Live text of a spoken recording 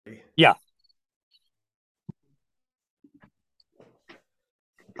Yeah.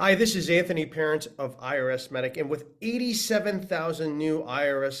 Hi, this is Anthony Parent of IRS Medic, and with 87,000 new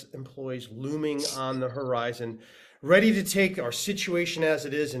IRS employees looming on the horizon, ready to take our situation as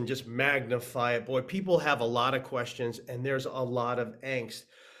it is and just magnify it. Boy, people have a lot of questions and there's a lot of angst.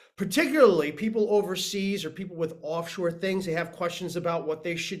 Particularly people overseas or people with offshore things, they have questions about what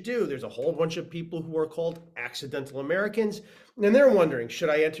they should do. There's a whole bunch of people who are called accidental Americans, and they're wondering, should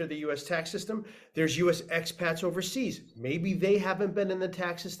I enter the US tax system? There's US expats overseas. Maybe they haven't been in the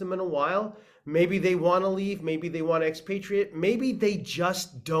tax system in a while. Maybe they want to leave. Maybe they want to expatriate. Maybe they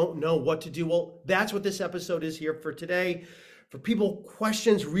just don't know what to do. Well, that's what this episode is here for today. For people,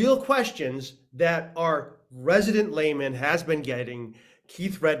 questions, real questions that our resident layman has been getting.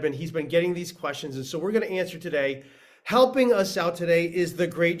 Keith Redmond, he's been getting these questions. And so we're going to answer today. Helping us out today is the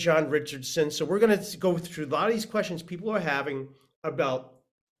great John Richardson. So we're going to go through a lot of these questions people are having about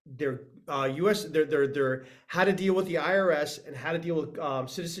their U.S. their how to deal with the IRS and how to deal with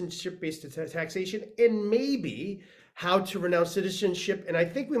citizenship-based taxation, and maybe how to renounce citizenship. And I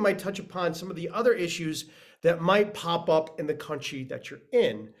think we might touch upon some of the other issues that might pop up in the country that you're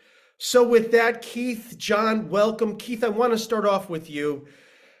in. So with that, Keith, John, welcome. Keith, I want to start off with you.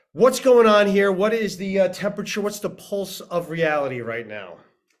 What's going on here? What is the temperature? What's the pulse of reality right now?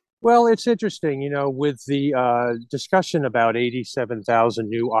 Well, it's interesting, with the discussion about 87,000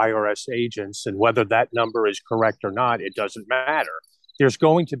 new IRS agents and whether that number is correct or not, it doesn't matter. There's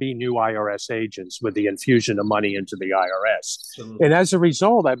going to be new IRS agents with the infusion of money into the IRS. And Absolutely. as a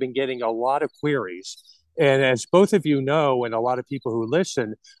result, I've been getting a lot of queries. And as both of you know, and a lot of people who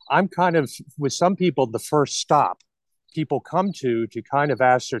listen, I'm kind of, with some people, the first stop people come to kind of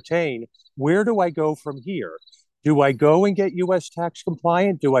ascertain, where do I go from here? Do I go and get US tax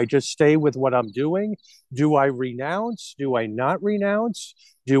compliant? Do I just stay with what I'm doing? Do I renounce? Do I not renounce?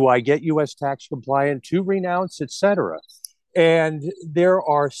 Do I get US tax compliant to renounce, etc.? And there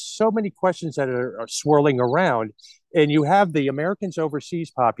are so many questions that are swirling around. And you have the Americans overseas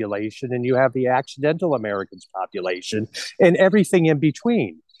population, and you have the accidental Americans population, and everything in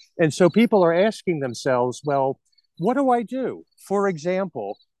between. And so people are asking themselves, well, what do I do? For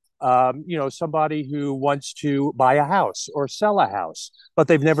example, somebody who wants to buy a house or sell a house, but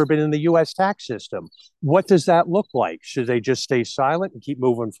they've never been in the US tax system. What does that look like? Should they just stay silent and keep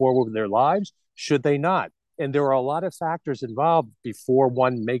moving forward with their lives? Should they not? And there are a lot of factors involved before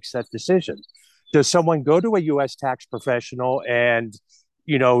one makes that decision. Does someone go to a US tax professional and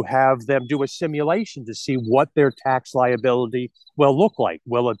have them do a simulation to see what their tax liability will look like?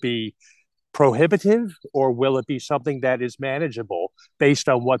 Will it be prohibitive, or will it be something that is manageable based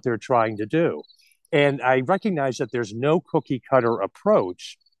on what they're trying to do? And I recognize that there's no cookie cutter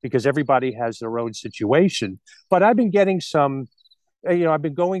approach because everybody has their own situation. But I've been getting I've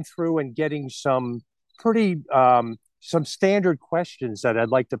been going through and getting some pretty, some standard questions that I'd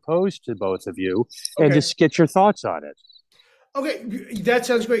like to pose to both of you and Okay. just get your thoughts on it. Okay, that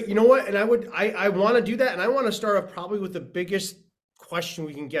sounds great. You know what? And I want to do that, and I want to start off probably with the biggest question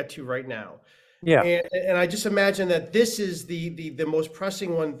we can get to right now. Yeah. And I just imagine that this is the most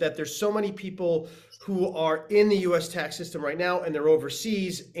pressing one, that there's so many people who are in the US tax system right now and they're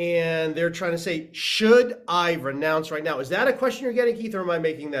overseas and they're trying to say, should I renounce right now? Is that a question you're getting, Keith, or am I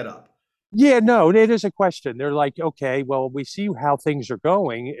making that up? Yeah, no, it is a question. They're like, okay, well, we see how things are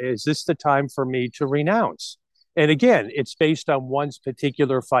going. Is this the time for me to renounce? And again, it's based on one's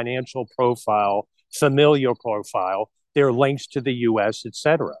particular financial profile, familial profile, their links to the US, et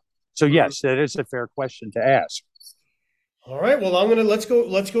cetera. So Mhm. yes, that is a fair question to ask. All right, well, let's go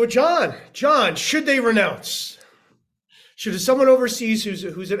with John. John, should they renounce? Should someone overseas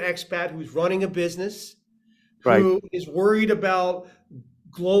who's an expat, who's running a business, Right. who is worried about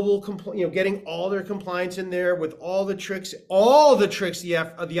global getting all their compliance in there with all the tricks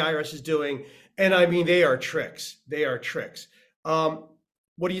the IRS is doing, and I mean they are tricks. They are tricks.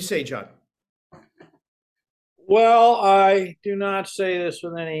 What do you say, John? Well, I do not say this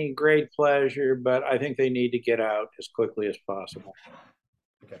with any great pleasure, but I think they need to get out as quickly as possible.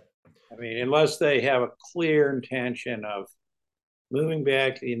 Okay. I mean, unless they have a clear intention of moving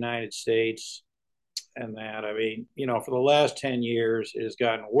back to the United States and that, I mean, for the last 10 years, it has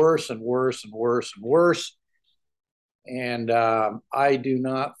gotten worse and worse and worse and worse. And I do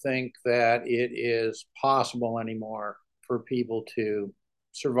not think that it is possible anymore for people to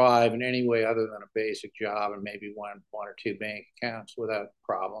survive in any way other than a basic job and maybe one or two bank accounts without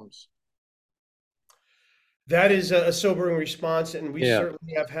problems. That is a sobering response, and we Yeah.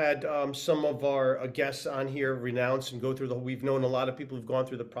 certainly have had some of our guests on here renounce and go through the. We've known a lot of people who've gone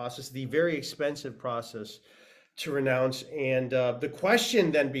through the process, the very expensive process to renounce. And the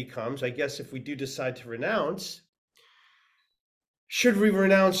question then becomes, I guess, if we do decide to renounce, should we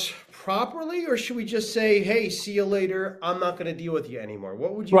renounce properly, or should we just say, "Hey, see you later. I'm not going to deal with you anymore"?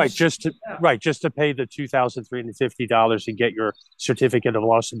 What would you Right, say? just to right, just to pay the $2,350 and get your certificate of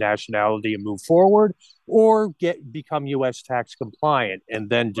loss of nationality and move forward, or become U.S. tax compliant and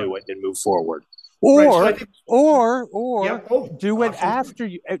then Right. do it and move forward, Right. So I or think, or yeah. Oh, do it option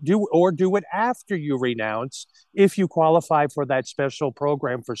two. after you renounce if you qualify for that special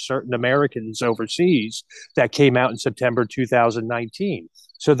program for certain Americans overseas that came out in September 2019.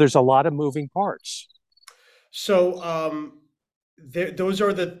 So there's a lot of moving parts. So those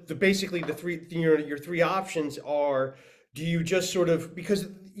are the basically the three your three options are, do you just sort of, because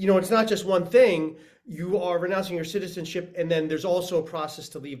it's not just one thing, you are renouncing your citizenship, and then there's also a process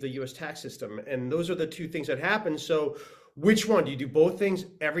to leave the US tax system, and those are the two things that happen. So which one do you do? Both things,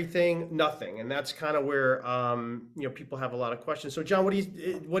 everything, nothing? And that's kind of where people have a lot of questions. So John, what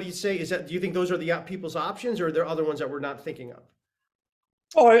do you say? Is that, do you think those are the people's options, or are there other ones that we're not thinking of?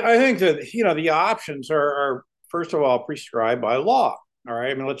 Well, I think that the options are first of all prescribed by law. All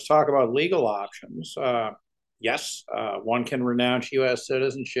right. I mean, let's talk about legal options. Yes, one can renounce U.S.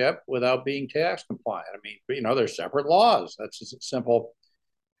 citizenship without being tax compliant. I mean, there's separate laws. That's just a simple,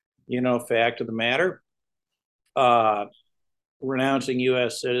 fact of the matter. Uh, Renouncing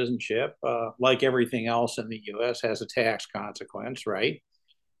U.S. citizenship, like everything else in the U.S., has a tax consequence, right?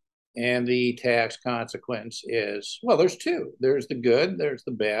 And the tax consequence is, well, there's two. There's the good, there's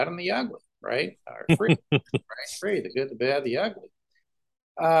the bad, and the ugly, right? Or three, right? Three, the good, the bad, the ugly.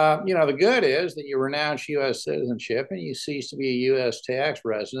 The good is that you renounce U.S. citizenship and you cease to be a U.S. tax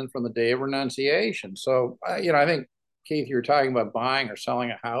resident from the day of renunciation. So, I think, Keith, you were talking about buying or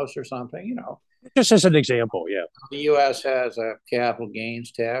selling a house or something. Just as an example, yeah. The U.S. has a capital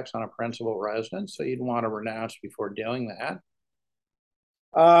gains tax on a principal residence, so you'd want to renounce before doing that.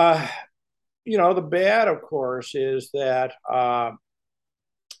 Uh, the bad, of course, is that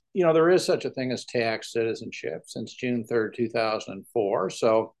there is such a thing as tax citizenship since June 3rd, 2004.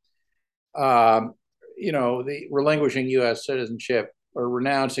 So, the relinquishing U.S. citizenship or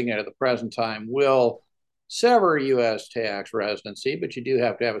renouncing it at the present time will sever U.S. tax residency, but you do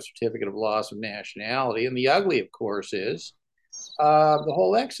have to have a certificate of loss of nationality. And the ugly, of course, is the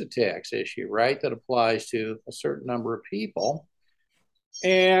whole exit tax issue, right? That applies to a certain number of people.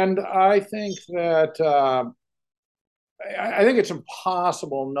 And I think that I think it's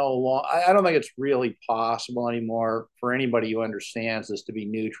impossible no long. I don't think it's really possible anymore for anybody who understands this to be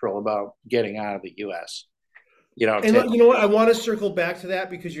neutral about getting out of the U.S. And you know what? I want to circle back to that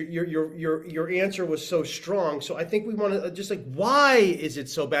because your answer was so strong. So I think we want to just like, why is it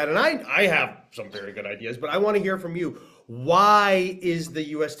so bad? And I have some very good ideas, but I want to hear from you. Why is the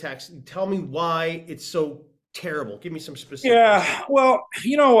U.S. tax? Tell me why it's so terrible. Give me some specifics. Yeah, well,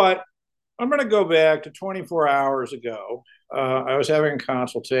 you know what? I'm going to go back to 24 hours ago. I was having a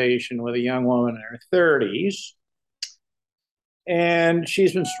consultation with a young woman in her 30s, and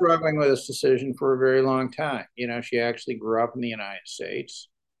she's been struggling with this decision for a very long time. She actually grew up in the United States.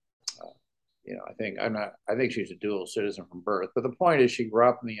 I think she's a dual citizen from birth, but the point is she grew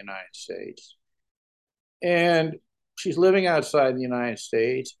up in the United States. And she's living outside the United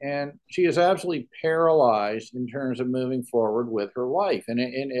States, and she is absolutely paralyzed in terms of moving forward with her life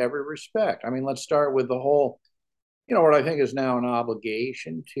in every respect. I mean, let's start with the whole, what I think is now an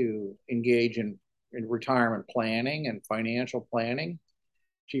obligation to engage in retirement planning and financial planning.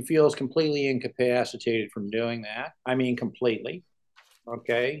 She feels completely incapacitated from doing that. I mean, completely.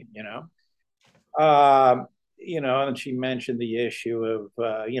 Okay, and she mentioned the issue of,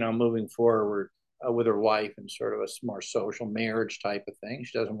 moving forward with her life and sort of a more social marriage type of thing.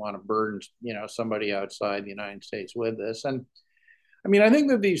 She doesn't want to burden, somebody outside the United States with this. And I mean, I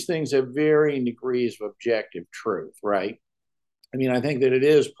think that these things have varying degrees of objective truth, right? I mean, I think that it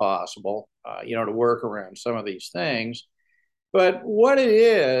is possible, to work around some of these things. But what it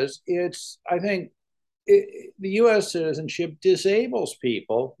is, I think, the U.S. citizenship disables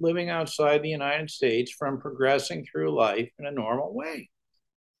people living outside the United States from progressing through life in a normal way.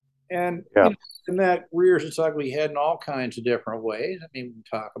 And, Yeah. And that rears its ugly head in all kinds of different ways. I mean, we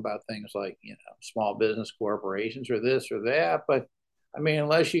talk about things like, small business corporations or this or that. But I mean,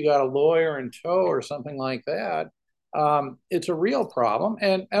 unless you got a lawyer in tow or something like that, it's a real problem.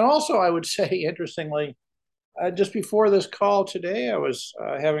 And also, I would say, interestingly, just before this call today, I was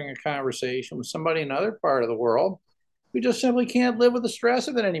having a conversation with somebody in another part of the world who just simply can't live with the stress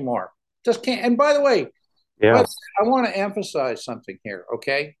of it anymore. Just can't. And by the way, Yeah. I want to emphasize something here,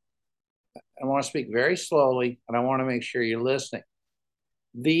 okay? I want to speak very slowly, and I want to make sure you're listening.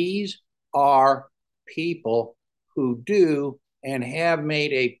 These are people who do and have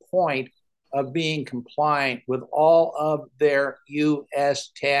made a point of being compliant with all of their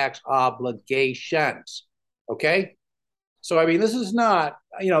U.S. tax obligations. Okay? So, I mean, this is not,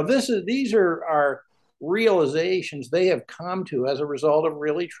 these are realizations they have come to as a result of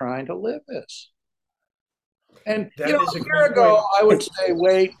really trying to live this. And, That is a a year great point. ago, I would say,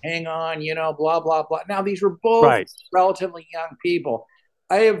 wait, hang on, blah, blah, blah. Now, these were both Right. relatively young people.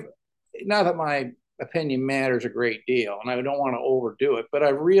 I have, not that my opinion matters a great deal, and I don't want to overdo it, but I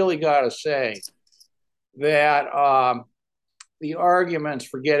really got to say that the arguments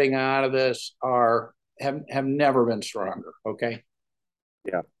for getting out of this have never been stronger. Okay.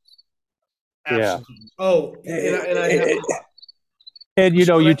 Yeah. Yeah. Absolutely. Oh, and I have to. And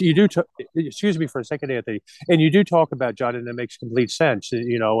So you do. Excuse me for a second, Anthony. And you do talk about, John, and it makes complete sense. And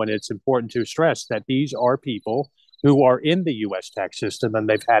it's important to stress that these are people who are in the U.S. tax system and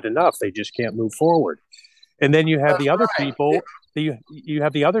they've had enough. They just can't move forward. And then you have that's the other right. people. You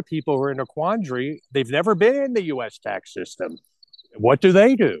have the other people who are in a quandary. They've never been in the U.S. tax system. What do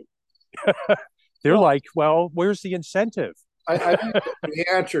they do? They're Well, like, well, where's the incentive? I think the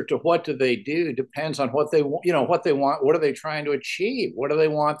answer to what do they do depends on what they what they want. What are they trying to achieve? What do they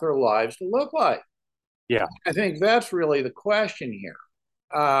want their lives to look like? Yeah. I think that's really the question here.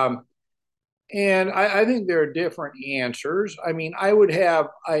 And I think there are different answers. I mean, I would have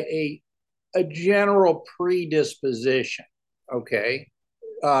a general predisposition, okay,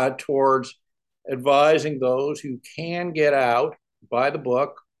 towards advising those who can get out by the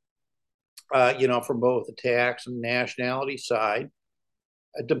book, from both the tax and nationality side,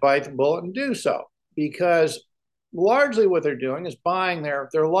 to bite the bullet and do so. Because largely what they're doing is buying their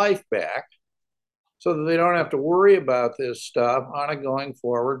life back so that they don't have to worry about this stuff on a going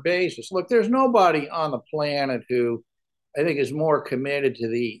forward basis. Look, there's nobody on the planet who I think is more committed to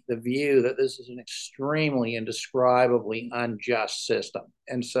the view that this is an extremely indescribably unjust system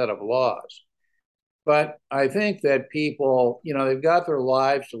and set of laws. But I think that people, they've got their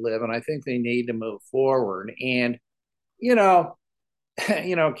lives to live, and I think they need to move forward. And, you know,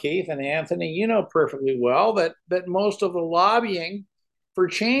 Keith and Anthony, perfectly well that most of the lobbying for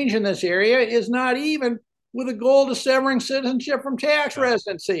change in this area is not even with a goal to severing citizenship from tax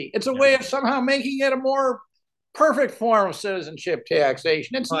residency. It's a way of somehow making it a more perfect form of citizenship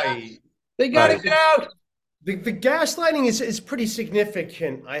taxation. It's not. They got to get out. The gaslighting is pretty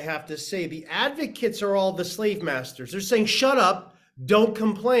significant, I have to say. The advocates are all the slave masters. They're saying, shut up, don't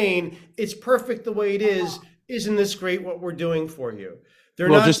complain. It's perfect the way it is. Isn't this great what we're doing for you?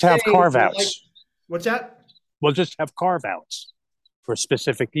 We'll just have carve outs. What's that? We'll just have carve outs for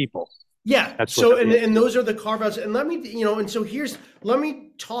specific people. Yeah. That's so, and those are the carve outs. And let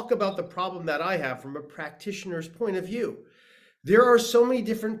me talk about the problem that I have from a practitioner's point of view. There are so many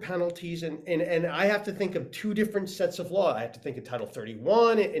different penalties, and I have to think of two different sets of law. I have to think of Title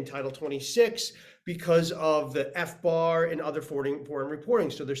 31 and Title 26 because of the F-bar and other foreign reporting.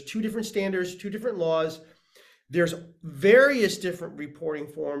 So there's two different standards, two different laws. There's various different reporting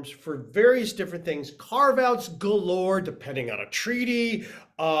forms for various different things, carve-outs galore, depending on a treaty,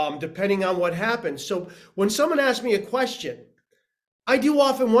 depending on what happens. So when someone asks me a question, I do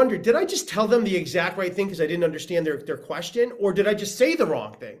often wonder, did I just tell them the exact right thing because I didn't understand their question? Or did I just say the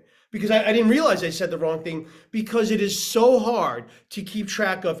wrong thing? Because I didn't realize I said the wrong thing, because it is so hard to keep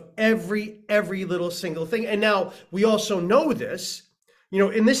track of every little single thing. And now we also know this,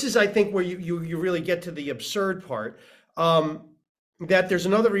 and this is, I think, where you really get to the absurd part, that there's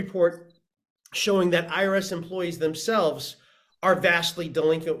another report showing that IRS employees themselves are vastly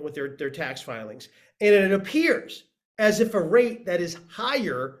delinquent with their tax filings. And it appears as if a rate that is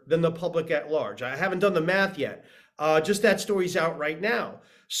higher than the public at large. I haven't done the math yet. Just that story's out right now.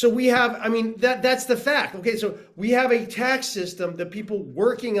 So we have, that's the fact. Okay, so we have a tax system that people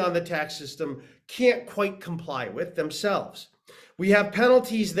working on the tax system can't quite comply with themselves. We have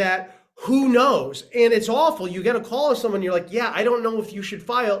penalties that who knows? And it's awful. You get a call of someone, you're like, yeah, I don't know if you should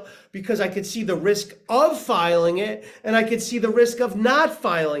file because I could see the risk of filing it and I could see the risk of not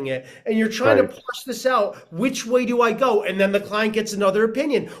filing it. And you're trying to parse this out. Which way do I go? And then the client gets another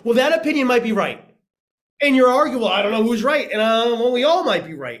opinion. Well, that opinion might be right. And you're arguing, well, I don't know who's right. And well, we all might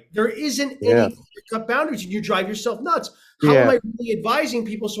be right. There isn't any cut boundaries, and you drive yourself nuts. How am I really advising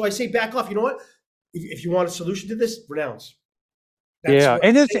people? So I say, back off. You know what? If you want a solution to this, renounce.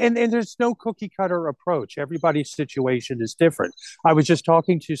 And there's no cookie cutter approach. Everybody's situation is different. I was just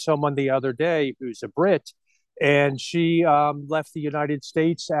talking to someone the other day who's a Brit, and she left the United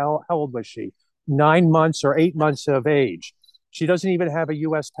States. How old was she? 9 months or 8 months of age. She doesn't even have a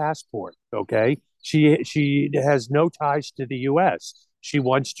U.S. passport. Okay, she has no ties to the U.S. She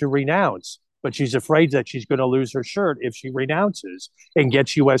wants to renounce. but she's afraid that she's going to lose her shirt if she renounces and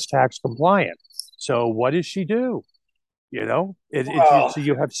gets U.S. tax compliant. So what does she do? Well, So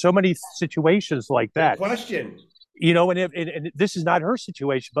you have so many situations like Good that. question. And this is not her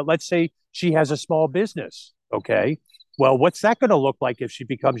situation, but let's say she has a small business. Okay. Well, what's that going to look like if she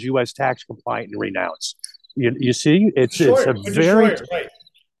becomes U.S. tax compliant and renounce? You see, it's a Destroyer, could destroy very, her, right?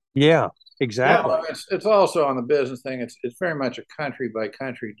 yeah, Yeah, exactly. it's also on the business thing. It's very much a country by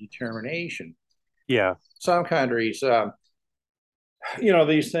country determination. Yeah, Some countries,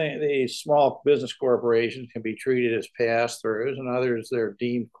 these small business corporations can be treated as pass-throughs, and others they're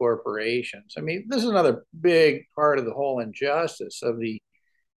deemed corporations. I mean, this is another big part of the whole injustice of the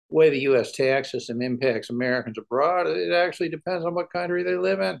way the U.S. tax system impacts Americans abroad. It actually depends on what country they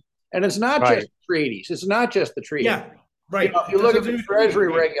live in, and it's not just right. treaties. It's not just the treaty. yeah, right. If It you look at doesn't the do the treaty, Treasury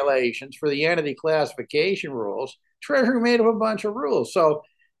right? regulations for the entity classification rules, Treasury made up a bunch of rules. So,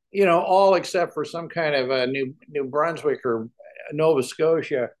 all except for some kind of a New Brunswick or Nova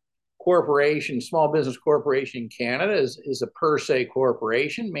Scotia corporation, small business corporation in Canada is a per se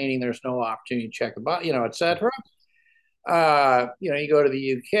corporation, meaning there's no opportunity to check the box, et cetera. You go to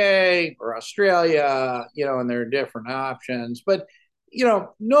the UK or Australia, and there are different options. But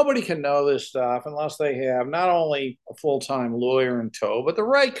nobody can know this stuff unless they have not only a full-time lawyer in tow, but the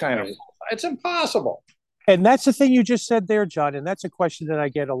right kind of. Right. It's impossible. And that's the thing you just said there, John. And that's a question that I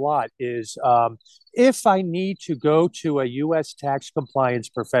get a lot is if I need to go to a U.S. tax compliance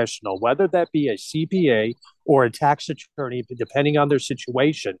professional, whether that be a CPA or a tax attorney, depending on their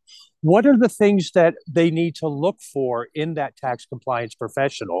situation, what are the things that they need to look for in that tax compliance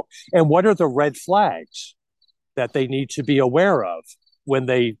professional? And what are the red flags that they need to be aware of when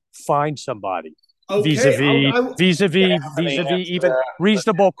they find somebody? Okay, Vis-a-vis, vis-a-vis, Anthony, vis-a-vis, even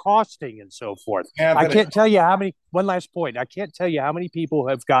reasonable costing and so forth. I Anthony, can't tell you how many. One last point: I can't tell you how many people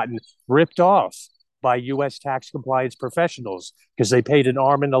have gotten ripped off by U.S. tax compliance professionals because they paid an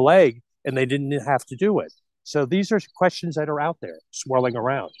arm and a leg and they didn't have to do it. So these are questions that are out there swirling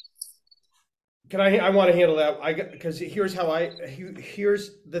around. can I want to handle that. Because here's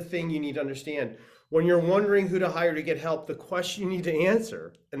the thing you need to understand. When you're wondering who to hire to get help, the question you need to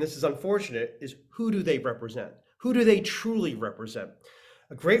answer, and this is unfortunate, is who do they represent? Who do they truly represent?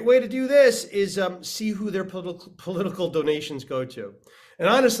 A great way to do this is see who their political donations go to. And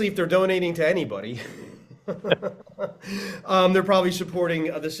honestly, if they're donating to anybody, they're probably supporting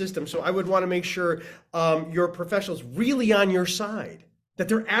the system. So I would want to make sure your professional's really on your side, that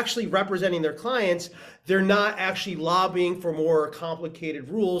they're actually representing their clients. They're not actually lobbying for more complicated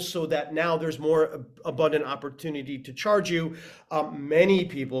rules so that now there's more abundant opportunity to charge you. Many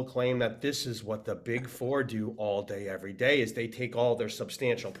people claim that this is what the big four do all day, every day, is they take all their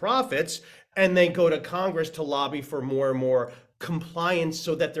substantial profits and they go to Congress to lobby for more and more compliance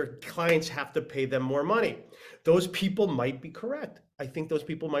so that their clients have to pay them more money. Those people might be correct. I think those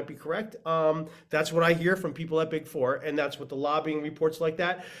people might be correct. That's what I hear from people at Big Four, and that's what the lobbying reports like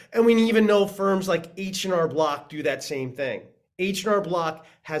that. And we even know firms like H&R Block do that same thing. H&R Block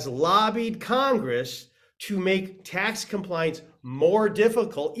has lobbied Congress to make tax compliance more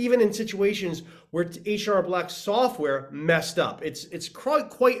difficult, even in situations where H&R Block's software messed up. It's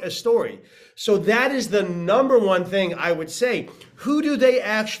quite a story. So that is the number one thing I would say. Who do they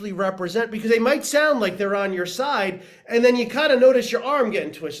actually represent? Because they might sound like they're on your side, and then you kind of notice your arm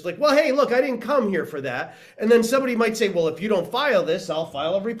getting twisted. Like, well, hey, look, I didn't come here for that. And then somebody might say, well, if you don't file this, I'll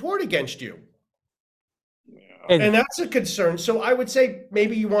file a report against you. And And that's a concern. So I would say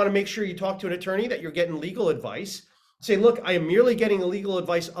maybe you want to make sure you talk to an attorney, that you're getting legal advice. Say, look, I am merely getting a legal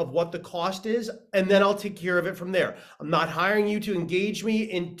advice of what the cost is, and then I'll take care of it from there. I'm not hiring you to engage me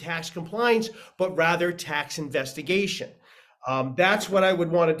in tax compliance, but rather tax investigation. That's what I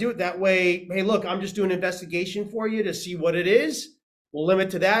would want to do. That way, hey, look, I'm just doing an investigation for you to see what it is. We'll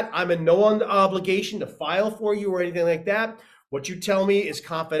limit to that. I'm in no obligation to file for you or anything like that. What you tell me is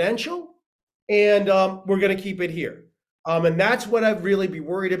confidential, and we're going to keep it here. And that's what I'd really be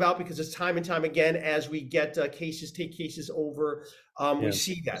worried about, because it's time and time again, as we get take cases over, we yeah,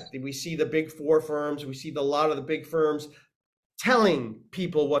 see that. We see the big four firms, we see a lot of the big firms telling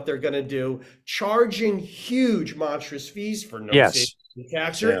people what they're going to do, charging huge, monstrous fees for no yes, safety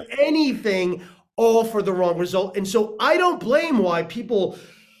tax yeah. or anything, all for the wrong result. And so I don't blame why people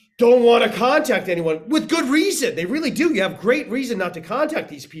don't want to contact anyone, with good reason. They really do. You have great reason not to contact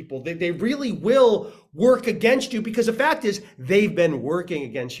these people. They really will work against you, because the fact is they've been working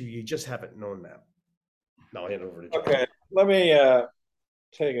against you. You just haven't known that. Now I'll hand it over to John. Okay, let me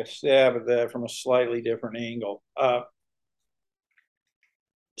take a stab at that from a slightly different angle.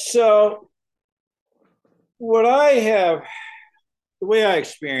 So, what I have the way I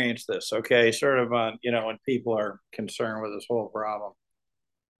experience this, okay, sort of on, when people are concerned with this whole problem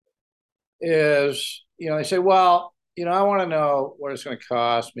is, they say, well, I want to know what it's going to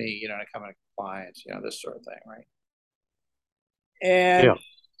cost me, to come into compliance, this sort of thing, right? And Yeah.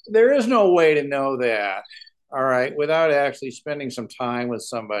 there is no way to know that, all right, without actually spending some time with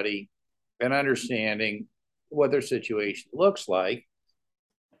somebody and understanding what their situation looks like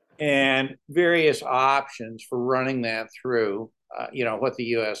and various options for running that through, what the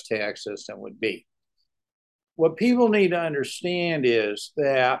U.S. tax system would be. What people need to understand is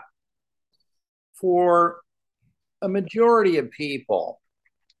that for a majority of people,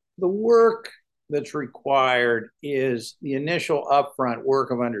 the work that's required is the initial upfront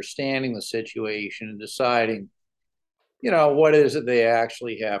work of understanding the situation and deciding, what is it they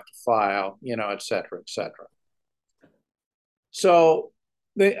actually have to file, et cetera, et cetera. So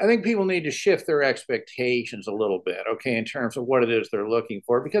I think people need to shift their expectations a little bit, okay, in terms of what it is they're looking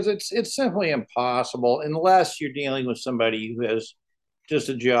for, because it's simply impossible unless you're dealing with somebody who has just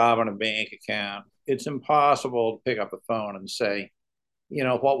a job and a bank account. It's impossible to pick up the phone and say,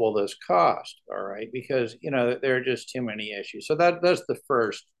 what will this cost? All right, because there are just too many issues. So that's the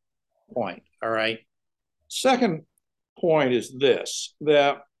first point. All right. Second point is this: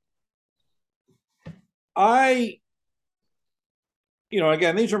 that I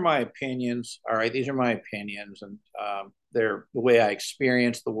again, these are my opinions. All right, these are my opinions, and they're the way I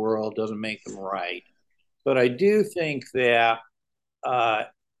experience the world doesn't make them right. But I do think that uh,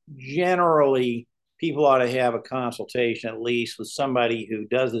 generally people ought to have a consultation at least with somebody who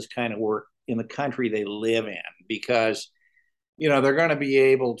does this kind of work in the country they live in, because they're going to be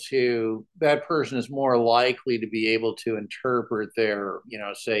able to, that person is more likely to be able to interpret their,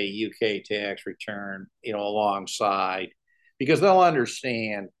 say UK tax return, alongside, because they'll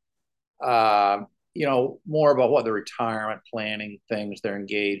understand, more about what the retirement planning things they're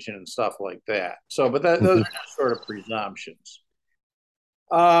engaged in and stuff like that. So, but those Mhm. are just sort of presumptions.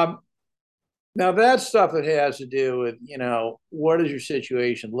 Now that's stuff that has to do with, what does your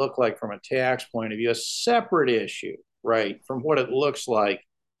situation look like from a tax point of view? A separate issue, right, from what it looks like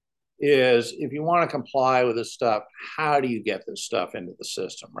is if you want to comply with this stuff, how do you get this stuff into the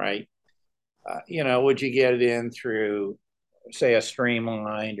system, right? Would you get it in through, say, a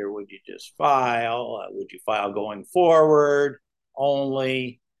streamlined, or would you just file? Would you file going forward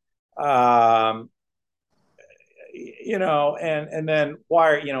only? Um, and then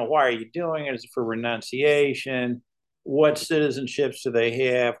why are you doing it? Is it for renunciation? What citizenships do they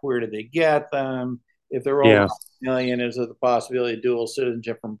have? Where do they get them? If they're over Yeah. a million, is there the possibility of dual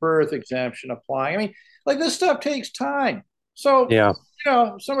citizenship from birth exemption applying? I mean, like, this stuff takes time. So, Yeah.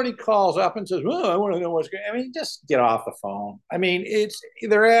 somebody calls up and says, well, I want to know what's going on. I mean, just get off the phone. I mean,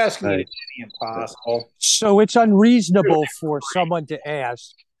 they're asking you to Right. do the impossible. So it's unreasonable for someone to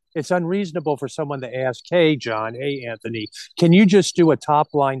ask. It's unreasonable for someone to ask, hey, John, hey, Anthony, can you just do a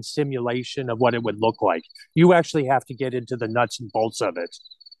top line simulation of what it would look like? You actually have to get into the nuts and bolts of it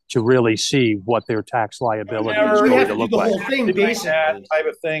to really see what their tax liability is Never You going have to to do look the like. whole thing, doing that basically. type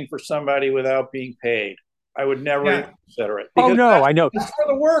of thing for somebody without being paid. I would never even Yeah, consider it, Oh, because no, I know. that's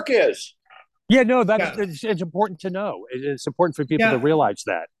where the work is. Yeah, no, yeah, it's important to know. It's important for people to yeah. realize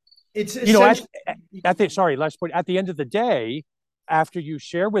that. It's You know, essentially. at the sorry, last point. At the end of the day, after you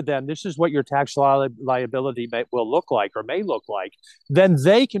share with them, this is what your tax liability will look like or may look like. Then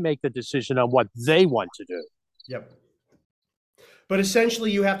they can make the decision on what they want to do. Yep. But essentially,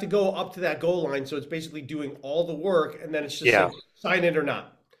 you have to go up to that goal line. So it's basically doing all the work, and then it's just Yeah, saying sign it or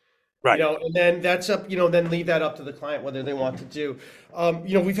not. right. And then that's up. Then leave that up to the client whether they want to do.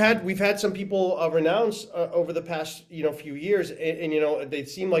 We've had some people renounce over the past few years, and they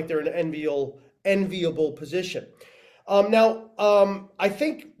seem like they're in an enviable position. Now, I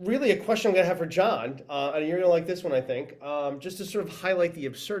think really a question I'm going to have for John, and you're going to like this one, I think, just to sort of highlight the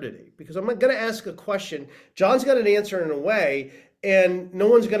absurdity, because I'm going to ask a question. John's got an answer in a way, and no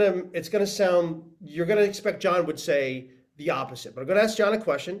one's going to, it's going to sound, you're going to expect John would say the opposite. But I'm going to ask John a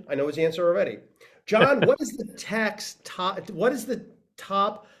question. I know his answer already. John, what is the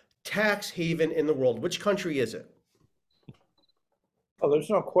top tax haven in the world? Which country is it? Oh, there's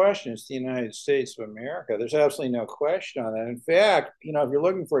no question. It's the United States of America. There's absolutely no question on that. In fact, if you're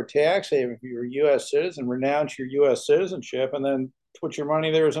looking for a tax haven, if you're a U.S. citizen, renounce your U.S. citizenship and then put your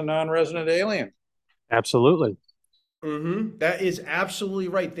money there as a non-resident alien. Absolutely. That is absolutely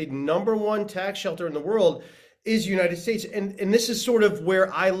right. The number one tax shelter in the world is United States, and this is sort of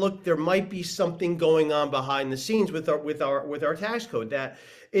where I look. There might be something going on behind the scenes with our tax code. That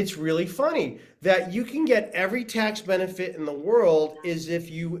it's really funny that you can get every tax benefit in the world is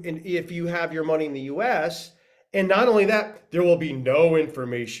if you have your money in the U.S. And not only that, there will be no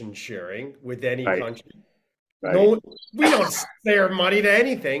information sharing with any Right. country. Right. No, we don't spare money to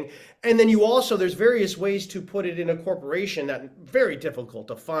anything. And then you also, there's various ways to put it in a corporation that very difficult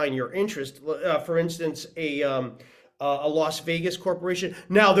to find your interest. For instance, a Las Vegas corporation.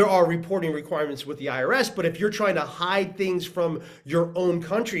 Now there are reporting requirements with the IRS, but if you're trying to hide things from your own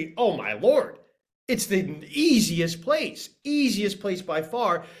country, oh my lord, it's the easiest place by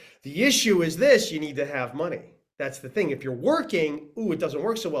far. The issue is this: you need to have money. That's the thing. If you're working, ooh, it doesn't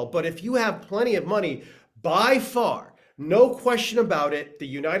work so well. But if you have plenty of money, by far, no question about it, the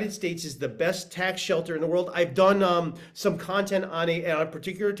United States is the best tax shelter in the world. I've done some content on a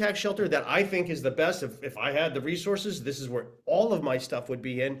particular tax shelter that I think is the best. If I had the resources, this is where all of my stuff would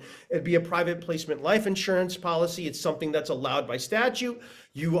be in. It'd be a private placement life insurance policy. It's something that's allowed by statute.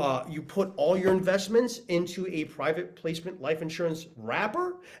 You put all your investments into a private placement life insurance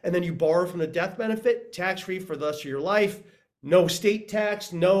wrapper, and then you borrow from the death benefit, tax free for the rest of your life. No state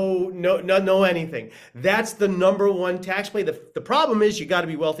tax, no anything. That's the number one tax play. The problem is you got to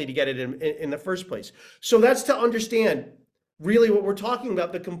be wealthy to get it in the first place. So that's to understand really what we're talking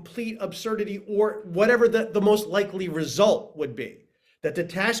about, the complete absurdity or whatever the most likely result would be. That the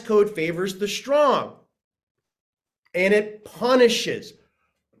tax code favors the strong and it punishes,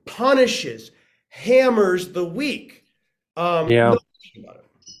 hammers the weak. Yeah. No question about it.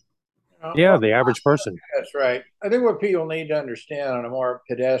 Yeah. Well, The average person. that's right. I think what people need to understand on a more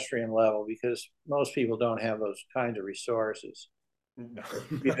pedestrian level, because most people don't have those kinds of resources, No.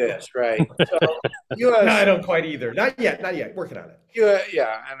 be this, right? So, No, I U.S. don't quite either. Not yet. Not yet. Working on it.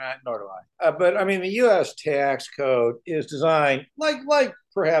 Yeah, and nor do I. But I mean, the U.S. tax code is designed, like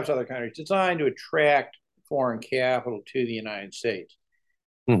perhaps other countries, designed to attract foreign capital to the United States.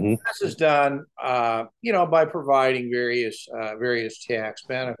 Hmm. This is done, by providing various tax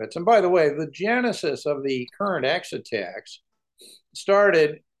benefits. And by the way, the genesis of the current exit tax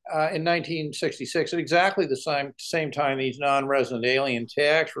started in 1966 at exactly the same time these non-resident alien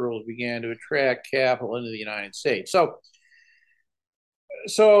tax rules began to attract capital into the United States.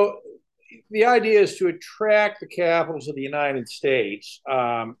 So the idea is to attract the capitals of the United States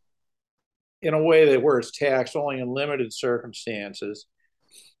in a way that where it's taxed only in limited circumstances.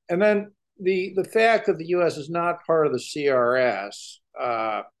 And then the fact that the U.S. is not part of the CRS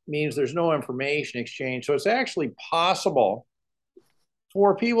means there's no information exchange. So it's actually possible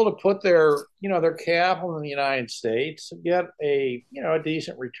for people to put their capital in the United States and get a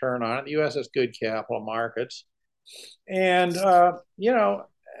decent return on it. The U.S. has good capital markets, and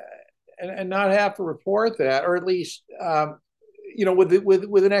and not have to report that, or at least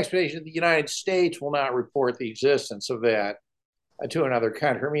with an expectation that the United States will not report the existence of that to another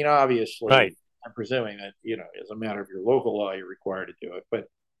country. I mean, obviously, Right. I'm presuming that as a matter of your local law, you're required to do it. But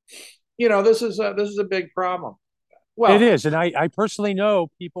this is a big problem. It Well, is. And I personally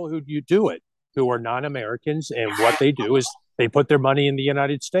know people who you do it who are non-Americans. And what they do is they put their money in the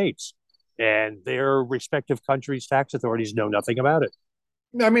United States and their respective countries' tax authorities know nothing about it.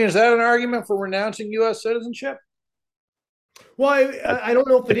 I mean, is that an argument for renouncing U.S. citizenship? Well, I don't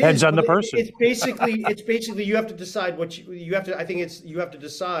know if it Depends is, on but the person. it's basically you have to decide what you have to. I think it's you have to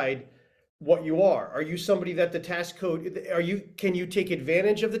decide what you are. Are you somebody that the tax code? Can you take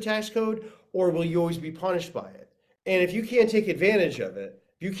advantage of the tax code, or will you always be punished by it? And if you can't take advantage of it,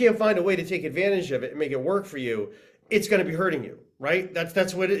 if you can't find a way to take advantage of it and make it work for you, it's going to be hurting you, right?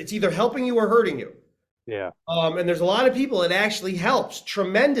 That's what it's either helping you or hurting you. Yeah. And there's a lot of people it actually helps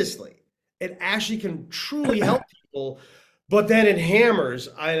tremendously. It actually can truly help people, but then it hammers.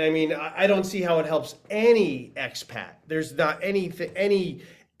 I mean, I don't see how it helps any expat. There's not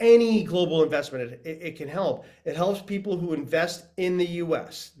any global investment it can help. It helps people who invest in the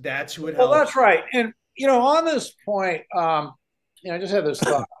U.S. That's who it Well, helps. that's right. And on this point, I just had this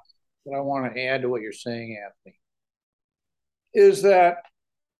thought that I want to add to what you're saying, Anthony, is that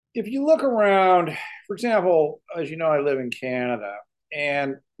if you look around, for example, as you know, I live in Canada,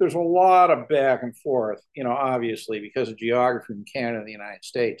 and there's a lot of back and forth, obviously because of geography in Canada and the United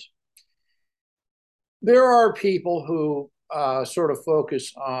States. There are people who sort of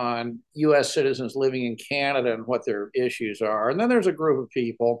focus on U.S. citizens living in Canada and what their issues are. And then there's a group of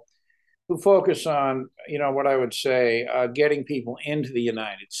people who focus on, what I would say, getting people into the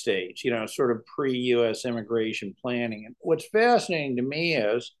United States, sort of pre-U.S. immigration planning. And what's fascinating to me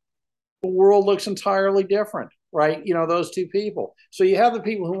is the world looks entirely different, right? Those two people. So you have the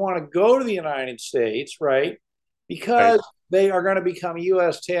people who want to go to the United States, right? Because Right. they are going to become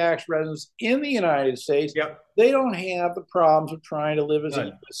U.S. tax residents in the United States. Yep. They don't have the problems of trying to live as a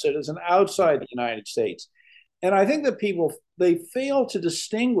U.S. citizen outside the United States. And I think that people, they fail to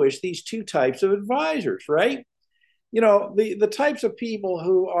distinguish these two types of advisors, right? the types of people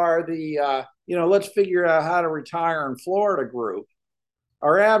who are let's figure out how to retire in Florida group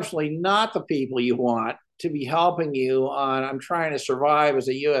are absolutely not the people you want to be helping you on I'm trying to survive as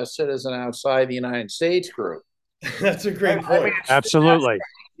a U.S. citizen outside the United States group. That's a great I mean, point. Absolutely.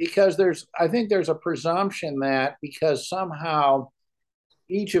 because I think there's a presumption that because somehow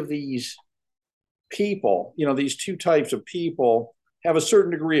each of these people, these two types of people have a certain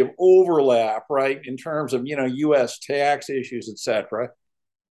degree of overlap, right, in terms of, U.S. tax issues, et cetera,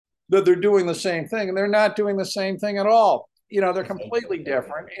 that they're doing the same thing. And they're not doing the same thing at all. They're completely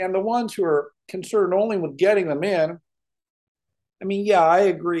different. And the ones who are concerned only with getting them in, I mean, yeah, I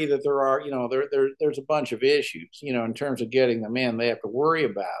agree that there are, there's a bunch of issues, in terms of getting them in, they have to worry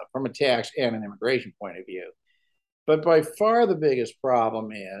about from a tax and an immigration point of view. But by far the biggest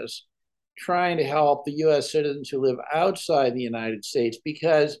problem is trying to help the U.S. citizens who live outside the United States,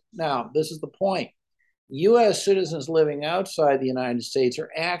 because now this is the point. U.S. citizens living outside the United States are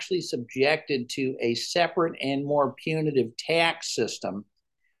actually subjected to a separate and more punitive tax system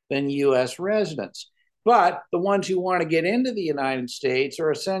than U.S. residents. But the ones who want to get into the United States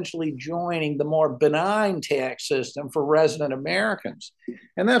are essentially joining the more benign tax system for resident Americans.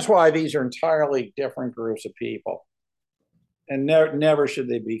 And that's why these are entirely different groups of people. And never should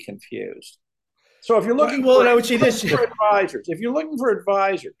they be confused. So if you're looking Well, and I would say this. for advisors,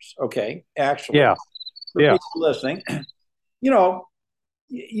 okay, actually, Yeah. for Yeah. people listening,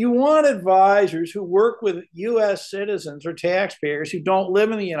 you want advisors who work with U.S. citizens or taxpayers who don't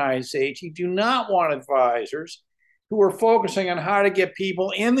live in the United States. You do not want advisors who are focusing on how to get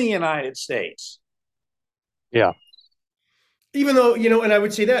people in the United States. Yeah. Even though, and I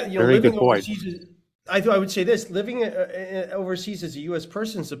would say that, Very living good point. overseas is, I would say this, living overseas as a U.S.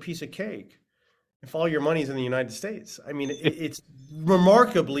 person is a piece of cake. If all your money's in the United States, I mean, it's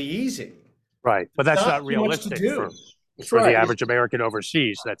remarkably easy. Right. But It's that's not not too much to realistic do. That's for the right. average American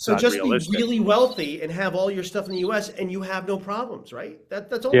overseas. That's So not just be realistic. really wealthy and have all your stuff in the U.S. and you have no problems, right?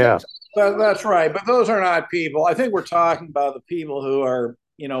 That's all it Yeah. takes. That's right. But those are not people. I think we're talking about the people who are,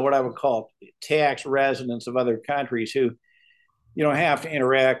 what I would call tax residents of other countries who, have to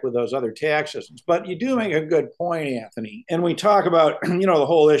interact with those other tax systems. But you do make a good point, Anthony. And we talk about, the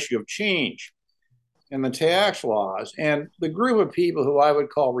whole issue of change in the tax laws and the group of people who I would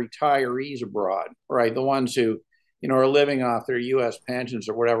call retirees abroad, right? The ones who, are living off their U.S. pensions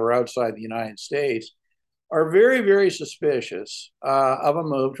or whatever outside the United States are very, very suspicious of a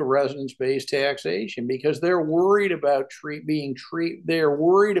move to residence-based taxation because they're worried about they're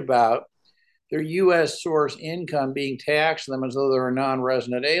worried about their U.S. source income being taxed them as though they're a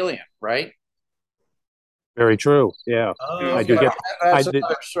non-resident alien, right? Very true. Yeah. I do get. That's I, another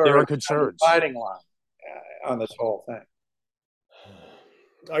there sort are of concerns. dividing line on this whole thing.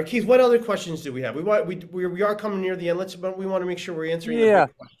 All right, Keith, what other questions do we have? We are coming near the end. But we want to make sure we're answering the Yeah.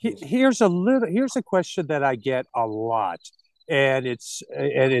 big questions. Here's a question that I get a lot, and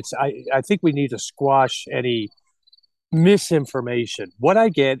I think we need to squash any misinformation. What I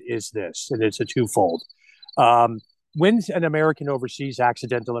get is this, and it's a twofold. Um, when an American overseas,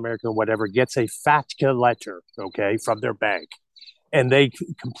 accidental American, whatever, gets a FATCA letter, okay, from their bank, and they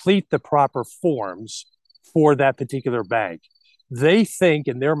complete the proper forms for that particular bank, they think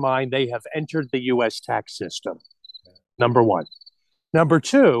in their mind they have entered the U.S. tax system. Number one. Number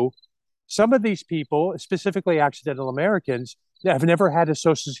two, some of these people, specifically accidental Americans, have never had a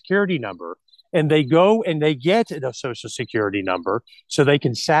social security number. And they go and they get a social security number so they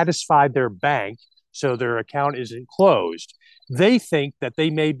can satisfy their bank so their account isn't closed. They think that they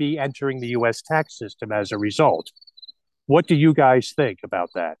may be entering the US tax system as a result. What do you guys think about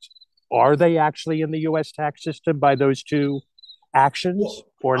that? Are they actually in the US tax system by those two actions Well,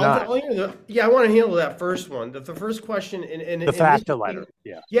 or not? yeah, I want to handle that first one. The first question, The and this FATCA letter.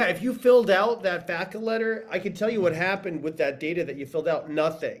 Yeah. yeah, if you filled out that FATCA letter, I can tell you what happened with that data that you filled out.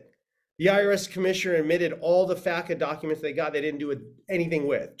 Nothing. The IRS commissioner admitted all the FATCA documents they got, they didn't do anything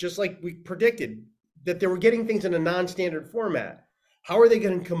with, just like we predicted that they were getting things in a non-standard format. How are they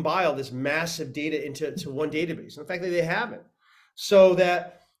going to compile this massive data into one database? In fact, they haven't. So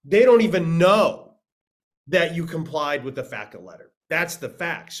that they don't even know that you complied with the FATCA letter. That's the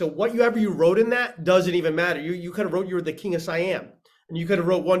fact. So whatever you wrote in that doesn't even matter. You could have wrote you were the king of Siam, and you could have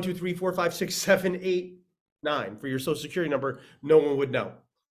wrote 1, 2, 3, 4, 5, 6, 7, 8, 9 for your social security number. No one would know.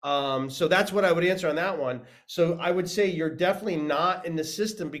 So that's what I would answer on that one. So I would say you're definitely not in the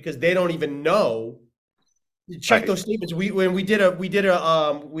system because they don't even know. Check those statements. We had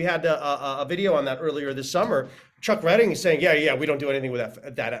a video on that earlier this summer. Chuck Redding is saying, yeah, we don't do anything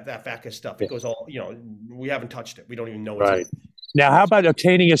with that FATCA stuff. It goes all, we haven't touched it. We don't even know what's in Right. it. Now, how about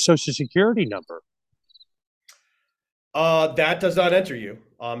obtaining a social security number? That does not enter you,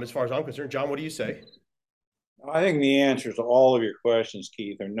 as far as I'm concerned. John, what do you say? I think the answers to all of your questions,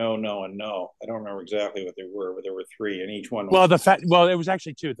 Keith, are no, no, and no. I don't remember exactly what they were, but there were three, and each one was. Well, it was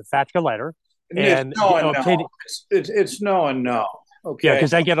actually two: the FATCA letter It's and no and no. obtaining. It's no and no. Yeah, Okay.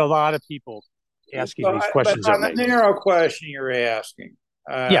 because I get a lot of people asking So, these but questions on of the me. narrow question you're asking,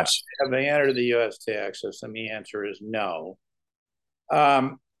 Yes. have they entered the U.S. tax system? The answer is no.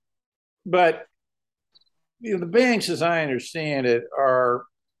 Um, but the banks, as I understand it, are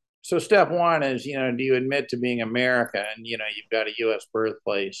so. Step one is, do you admit to being America, and you've got a U.S.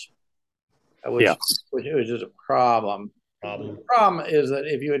 birthplace, Yeah. which is a problem. The Problem. problem is that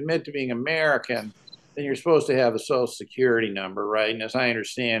if you admit to being American, then you're supposed to have a social security number, right? And as I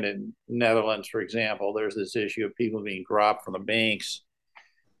understand it, in Netherlands, for example, there's this issue of people being dropped from the banks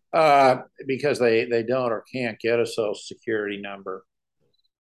because they don't or can't get a social security number.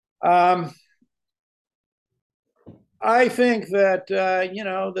 Um, I think that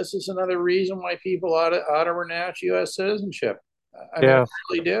this is another reason why people ought to renounce U.S. citizenship. I mean, I Yeah.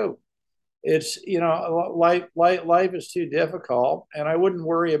 really do. It's life is too difficult, and I wouldn't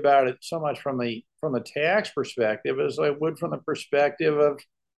worry about it so much from the tax perspective as I would from the perspective of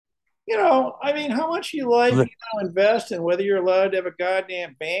I mean, how much of your life you invest in, whether you're allowed to have a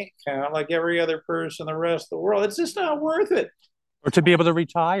goddamn bank account like every other person in the rest of the world. It's just not worth it. Or to be able to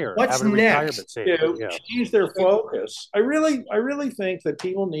retire, What's have a retirement next? saving. Yeah. Change their focus. I really think that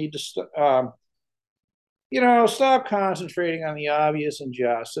people need to stop concentrating on the obvious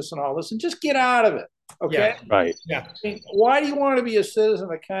injustice and all this and just get out of it. Okay. Yeah, Right. yeah. I mean, why do you want to be a citizen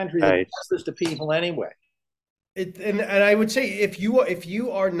of a country that Right. does this to people anyway? And I would say if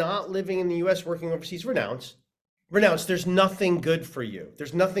you are not living in the U.S. working overseas, renounce. There's nothing good for you.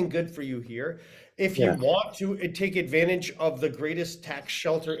 There's nothing good for you here. If you Yeah. want to take advantage of the greatest tax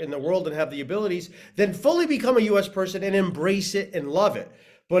shelter in the world and have the abilities, then fully become a U.S. person and embrace it and love it.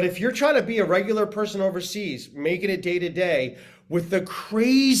 But if you're trying to be a regular person overseas, making it day to day with the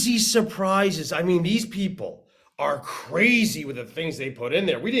crazy surprises, I mean, these people are crazy with the things they put in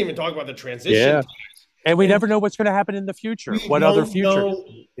there. We didn't even talk about the transition. Yeah. And we And never know what's going to happen in the future. we What other don't future? know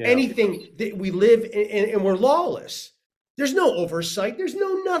Yeah. anything. We live and we're lawless. There's no oversight. There's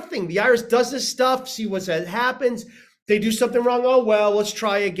no nothing. The IRS does this stuff, see what happens. They do something wrong. Oh, well, let's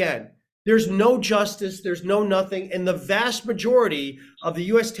try again. There's no justice. There's no nothing. And the vast majority of the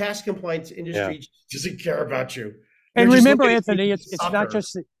U.S. tax compliance Yeah. industry doesn't care about you. They're And just remember, looking at you Anthony, to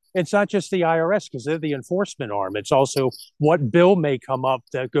suffer. it's not just the IRS because they're the enforcement arm. It's also what bill may come up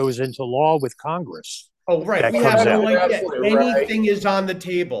that goes into law with Congress Oh, right. that We comes have out. no You're idea. absolutely right. Anything is on the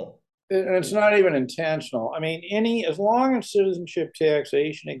table. And it's not even intentional. I mean, as long as citizenship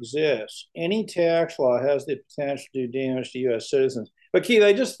taxation exists, any tax law has the potential to do damage to U.S. citizens. But Keith,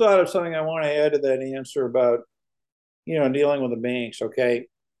 I just thought of something I want to add to that answer about, dealing with the banks. Okay.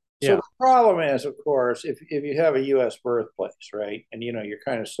 So Yeah. the problem is, of course, if you have a U.S. birthplace, right, and you're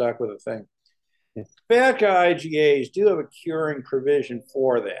kind of stuck with a thing. FATCA IGAs do have a curing provision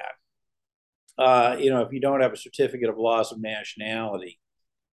for that. If you don't have a certificate of loss of nationality.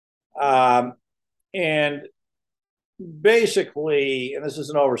 And basically, and this is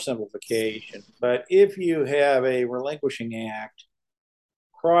an oversimplification, but if you have a relinquishing act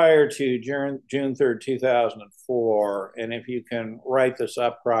prior to June 3rd, 2004, and if you can write this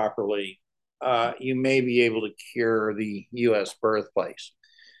up properly, you may be able to cure the U.S. birthplace.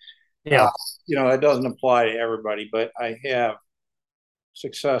 Yeah. That doesn't apply to everybody, but I have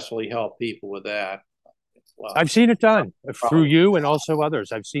successfully helped people with that. Well, I've seen it done through probably. you and also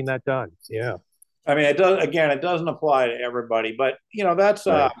others. I've seen that done. Yeah. I mean, it does. Again, it doesn't apply to everybody, but that's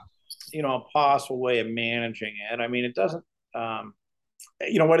Right. a possible way of managing it. I mean, it doesn't.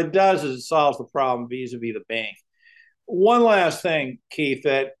 What it does is it solves the problem vis-a-vis the bank. One last thing, Keith,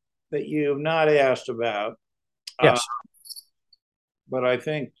 that you've not asked about, uh, Yes. but I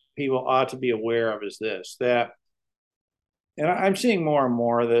think people ought to be aware of is this: that, and I'm seeing more and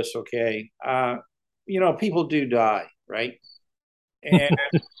more of this. Okay, people do die, right? And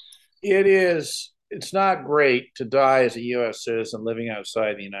it's not great to die as a U.S. citizen living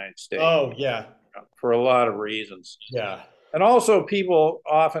outside the United States Oh, yeah. for a lot of reasons. Yeah. And also, people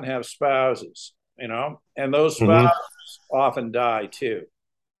often have spouses, and those Hmm. spouses often die too.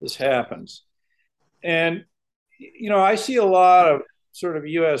 This happens. And, I see a lot of sort of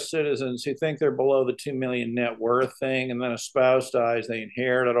U.S. citizens who think they're below the 2 million net worth thing, and then a spouse dies, they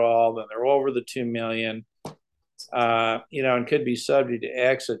inherit it all, then they're over the 2 million, and could be subject to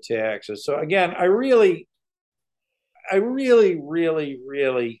exit taxes. So again, I really, really,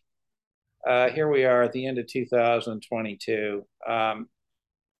 really, here we are at the end of 2022.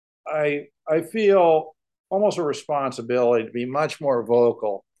 I feel almost a responsibility to be much more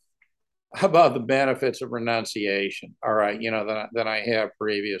vocal about the benefits of renunciation. All right, than I have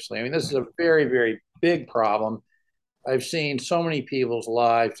previously. I mean, this is a very, very big problem. I've seen so many people's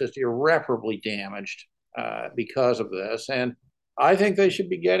lives just irreparably damaged because of this, and I think they should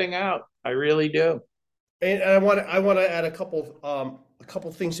be getting out. I really do. And I want to add a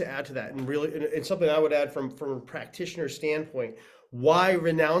couple things to add to that, and really, and something I would add from a practitioner standpoint. Why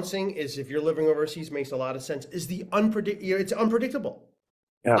renouncing is, if you're living overseas, makes a lot of sense. Is the it's unpredictable.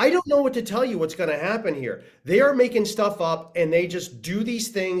 Yeah. I don't know what to tell you what's going to happen here. They are making stuff up and they just do these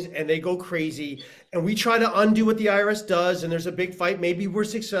things and they go crazy. And we try to undo what the IRS does. And there's a big fight. Maybe we're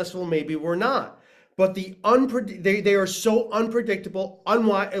successful, maybe we're not. But they are so unpredictable,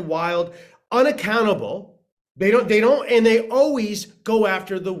 wild, unaccountable. And they always go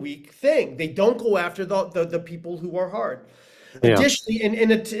after the weak thing. They don't go after the people who are hard. Yeah. Additionally,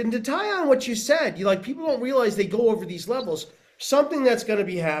 and to tie on what you said, people don't realize they go over these levels. Something that's going to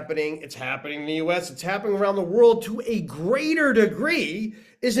be happening, it's happening in the US, it's happening around the world to a greater degree,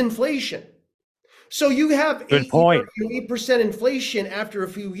 is inflation. So you have Good point. 8% inflation after a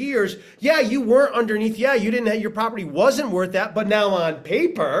few years. Yeah, you weren't underneath. Yeah, you didn't have, your property wasn't worth that. But now on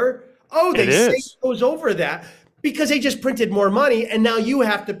paper, oh, they It say is. it goes over that because they just printed more money and now you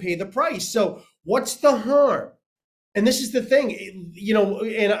have to pay the price. So what's the harm? And this is the thing,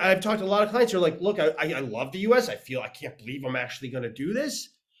 and I've talked to a lot of clients who are like, look, I love the US. I can't believe I'm actually going to do this,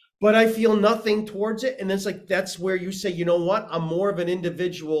 but I feel nothing towards it. And it's like, that's where you say, you know what? I'm more of an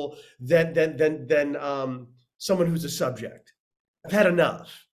individual than someone who's a subject. I've had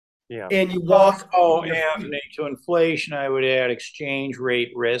enough. Yeah. And you walk. Oh, Anthony, to inflation, I would add exchange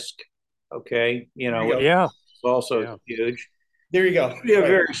rate risk. Okay, There you go. Yeah. it's also Yeah. huge. There you go. Give you a Right.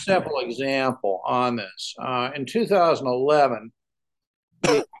 very simple example on this. In 2011,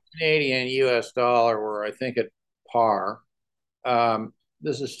 the Canadian US dollar were, I think, at par.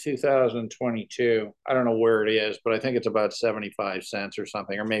 This is 2022. I don't know where it is, but I think it's about 75 cents or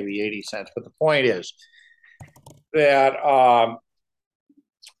something, or maybe 80 cents. But the point is that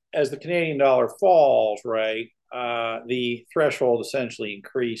as the Canadian dollar falls, right, the threshold essentially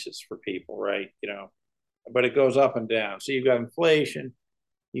increases for people, right? But it goes up and down. So you've got inflation,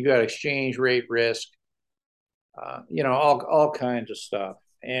 you've got exchange rate risk, all kinds of stuff.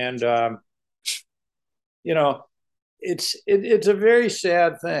 And it's a very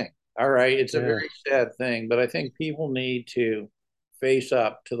sad thing. All right, it's a Yeah. very sad thing. But I think people need to face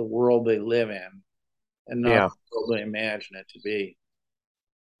up to the world they live in, and not Yeah. the world they imagine it to be.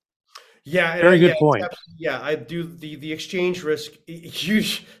 Yeah, Very yeah, good point. yeah. I do the exchange risk.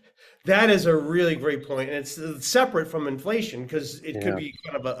 That is a really great point, and it's separate from inflation because it could Yeah. be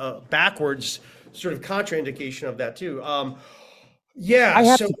kind of a backwards sort of contraindication of that too. Yeah. I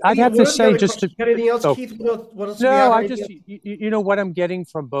have So, to. I'd have to what are the say other just to. questions? Got anything else, Oh Keith? What else do we no, have? I Anything just else? what I'm getting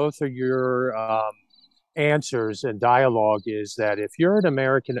from both of your answers and dialogue is that if you're an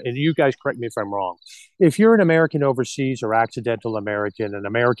American, and you guys correct me if I'm wrong, if you're an American overseas or accidental American, an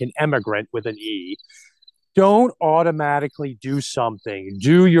American immigrant with an E, don't automatically do something.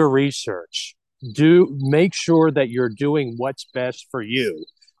 Do your research. Make sure that you're doing what's best for you.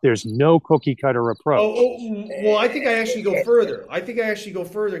 There's no cookie cutter approach. Well, I think I actually go further. I think I actually go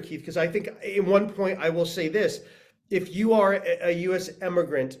further, Keith, because I think in one point I will say this. If you are a U.S.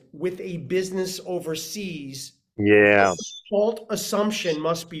 immigrant with a business overseas, Yeah. default assumption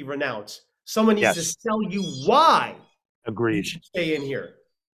must be renounced. Someone needs to Yes. tell you why you Agreed. should stay in here.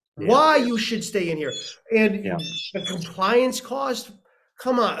 Yeah. Why you should stay in here. Yeah. And the compliance cost,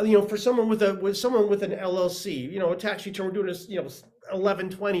 come on, for someone with an LLC, a tax return, we're doing this,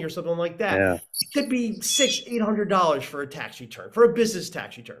 1120 or something like that. Yeah. It could be $800 for a tax return, for a business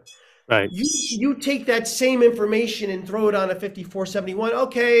tax return. Right. You take that same information and throw it on a 5471.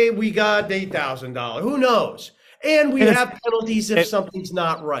 Okay, we got $8,000. Who knows? And we And have penalties if it, something's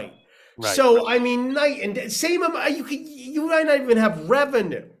not right. right. So I mean, night and day, same amount. You might not even have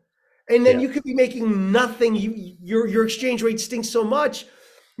revenue, and then Yeah. you could be making nothing. Your exchange rate stinks so much,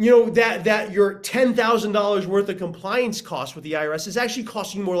 that your $10,000 worth of compliance cost with the IRS is actually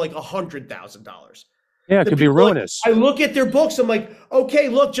costing more like $100,000. Yeah, it The could be people, ruinous. I look at their books. I'm like, okay,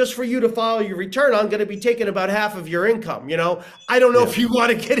 look, just for you to file your return, I'm going to be taking about half of your income. I don't know Yeah. if you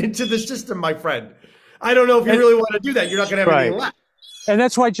want to get into the system, my friend. I don't know if you And, really want to do that. You're not going to have right. anything left. And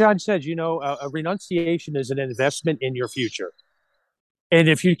that's why John said, a renunciation is an investment in your future. And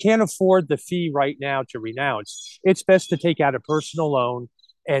if you can't afford the fee right now to renounce, it's best to take out a personal loan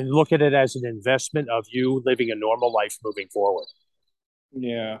and look at it as an investment of you living a normal life moving forward.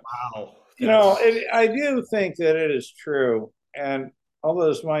 Yeah. Wow. I do think that it is true. And although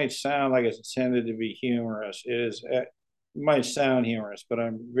this might sound like it's intended to be humorous, it might sound humorous, but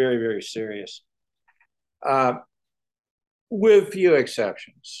I'm very, very serious. Uh, with few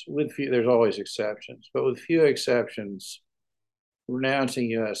exceptions, there's always exceptions, but with few exceptions, renouncing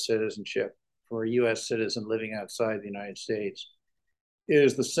U.S. citizenship for a U.S. citizen living outside the United States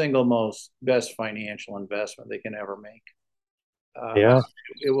is the single most best financial investment they can ever make. Yeah.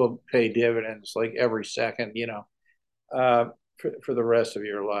 It will pay dividends like every second, for the rest of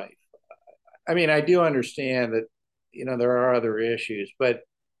your life. I mean, I do understand that, there are other issues, but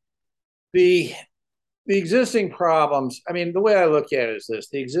the the existing problems, I mean, the way I look at it is this: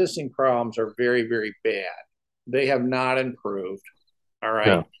 the existing problems are very, very bad. They have not improved. All right.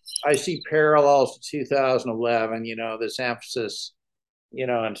 No. I see parallels to 2011, this emphasis,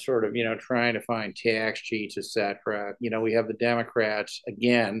 and sort of, trying to find tax cheats, et cetera. We have the Democrats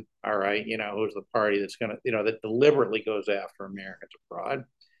again, all right, who's the party that's going to, that deliberately goes after Americans abroad.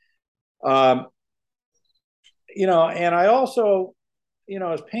 Um, and I also,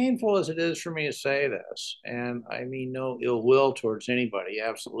 as painful as it is for me to say this, and I mean no ill will towards anybody,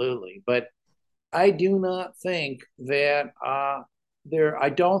 absolutely, but I do not think that I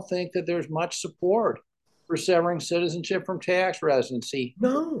don't think that there's much support for severing citizenship from tax residency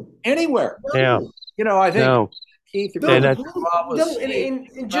No, anywhere. Yeah. no, I think No. Keith And agrees that, with no, Steve.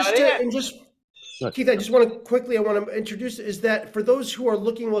 and About it. just Keith, I just want to quickly, I want to introduce is that for those who are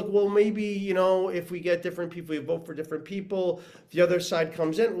looking like, well, maybe, if we get different people, we vote for different people, the other side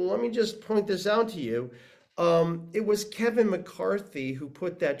comes in. Well, let me just point this out to you. It was Kevin McCarthy who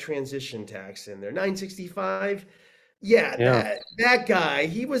put that transition tax in there, 965. Yeah, yeah. that guy,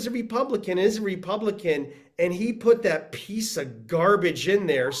 he was a Republican, is a Republican, and he put that piece of garbage in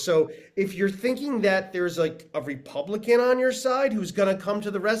there. So if you're thinking that there's like a Republican on your side who's going to come to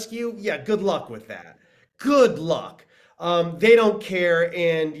the rescue, yeah, good luck with that. Good luck. They don't care,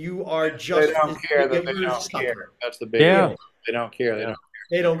 and you are They just don't care that they you're a don't care. sucker. That's the big Yeah. issue. They don't care. They Yeah. don't.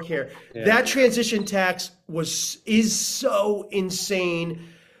 They don't care. Yeah. That transition tax is so insane.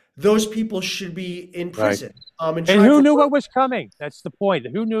 Those people should be in Right. prison. And And try who for knew what was coming? That's the point.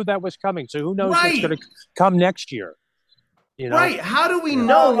 Who knew that was coming? So who knows what's going right. to come next year? You know? Right. How do we Yeah.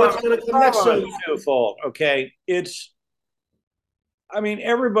 know what's going to come next? Problem So, is twofold. Okay, I mean,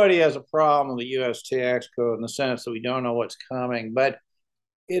 everybody has a problem with the U.S. tax code in the sense that we don't know what's coming, but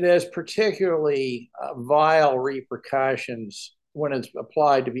it has particularly vile repercussions when it's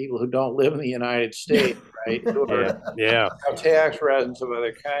applied to people who don't live in the United States, right? Who Yeah. are Yeah. tax residents of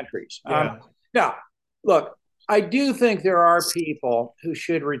other countries. yeah. Now, look, I do think there are people who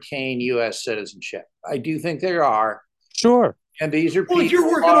should retain U.S. citizenship. I do think there are, Sure. and these are Well, if people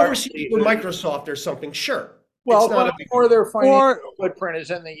you're working overseas largely for who, Microsoft or something, sure. It's well, not a big or their financial Or footprint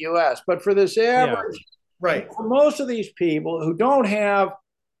is in the U.S. But for this yeah. average, right. for most of these people who aren't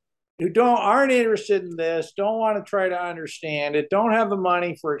interested in this, don't want to try to understand it, don't have the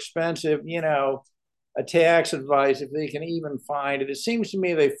money for expensive, a tax advice if they can even find it. It seems to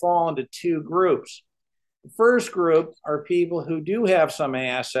me they fall into two groups. The first group are people who do have some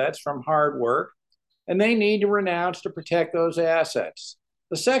assets from hard work, and they need to renounce to protect those assets.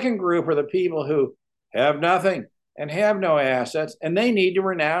 The second group are the people who have nothing and have no assets, and they need to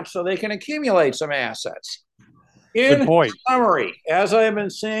renounce so they can accumulate some assets. Good In point. summary, as I have been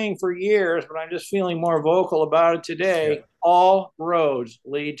saying for years, but I'm just feeling more vocal about it today, Yeah. all roads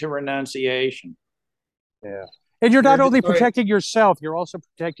lead to renunciation. Yeah. And you're You're not only right. protecting yourself, you're also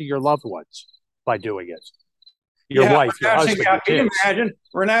protecting your loved ones by doing it. Your Yeah, wife, your husband, your can you kids. imagine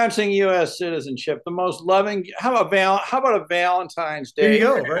renouncing U.S. citizenship? The most loving. How about a Valentine's There you Day?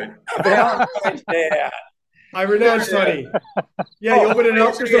 go, right? Valentine's Day. I renounced, honey. Yeah, you Oh, open it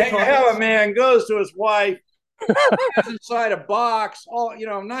up, there's no how a comments. man goes to his wife, has inside a box, all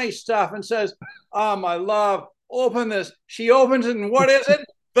nice stuff, and says, "Oh, my love, open this." She opens it, and what is it?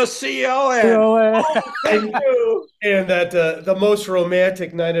 The CLN. So, Oh, thank you. And that the most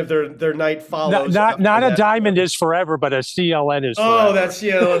romantic night of their night follows not after a that. diamond is forever, but a CLN is Oh,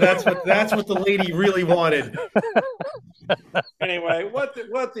 forever. that's what the lady really wanted. Anyway, what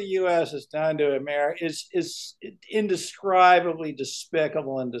the U.S. has done to America is indescribably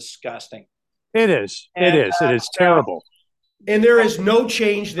despicable and disgusting. It is. It And is. It is now, terrible. And there is no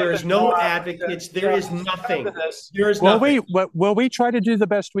change. There is no advocates. There is nothing. There is Well, nothing. we try to do the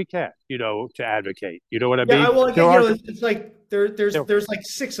best we can, to advocate. You know what I Yeah, mean? well, There are, it's like there's like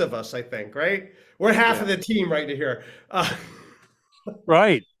six of us, I think, right? We're half yeah. of the team right here.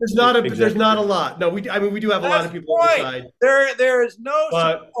 Right. There's Exactly. not a lot. No, I mean, we do have a lot That's of the people on the point. side, There is no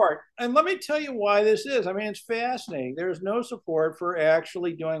but support. And let me tell you why this is. I mean, it's fascinating. There's no support for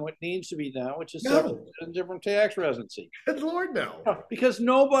actually doing what needs to be done, which is separate no, and different tax residency. good Lord, no. Because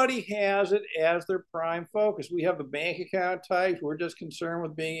nobody has it as their prime focus. We have the bank account types. We're just concerned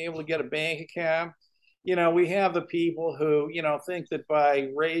with being able to get a bank account. We have the people who, think that by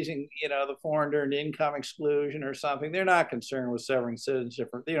raising, the foreign earned income exclusion or something, they're not concerned with severing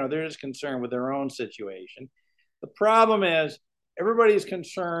citizenship. They're just concerned with their own situation. The problem is everybody's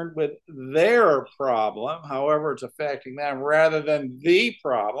concerned with their problem, however it's affecting them, rather than the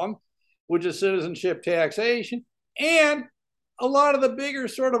problem, which is citizenship taxation. And a lot of the bigger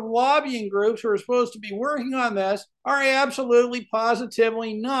sort of lobbying groups who are supposed to be working on this are absolutely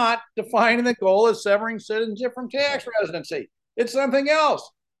positively not defining the goal as severing citizenship from tax residency. It's something else.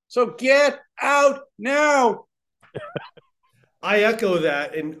 So get out now. I echo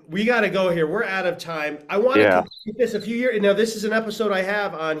that, and we got to go here. We're out of time. I want to Yeah. complete this a few years. Now, this is an episode I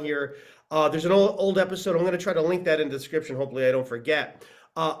have on here. There's an old episode. I'm going to try to link that in the description. Hopefully, I don't forget.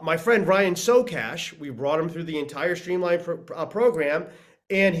 My friend Ryan Socash, we brought him through the entire Streamline program,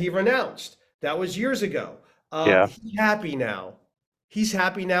 and he renounced. That was years ago. Yeah. He's happy now. He's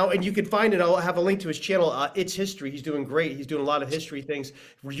happy now, and you can find it. I'll have a link to his channel. It's history. He's doing great. He's doing a lot of history things.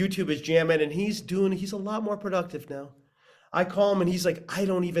 YouTube is jamming, and he's a lot more productive now. I call him and he's like, I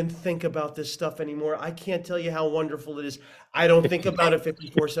don't even think about this stuff anymore. I can't tell you how wonderful it is. I don't think about it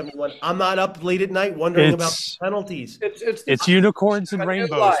 5471. I'm not up late at night wondering about It's penalties. it's unicorns and A new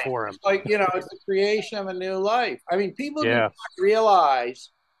rainbows life. for him. It's like, it's the creation of a new life. I mean, people do Yeah. not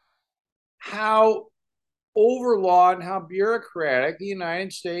realize how overlaw and how bureaucratic the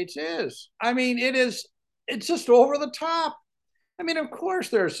United States is. I mean, it's just over the top. I mean, of course,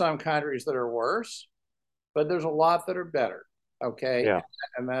 there are some countries that are worse, but there's a lot that are better. Okay. Yeah.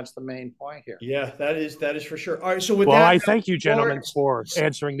 And that's the main point here. Yeah, that is for sure. All right, so with Well, that, I thank you, gentlemen, Lawrence, for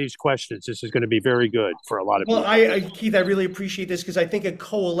answering these questions. This is going to be very good for a lot of well, people. Keith, I really appreciate this because I think it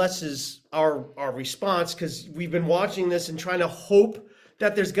coalesces our response because we've been watching this and trying to hope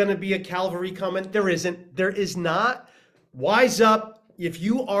that there's going to be a Calvary coming. There isn't. There is not. Wise up. If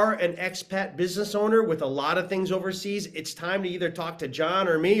you are an expat business owner with a lot of things overseas, it's time to either talk to John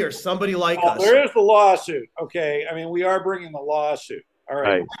or me or somebody like Well, us. there is the lawsuit. Okay. I mean, we are bringing the lawsuit. All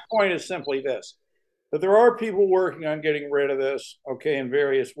right. Right. My point is simply this, that there are people working on getting rid of this, okay, in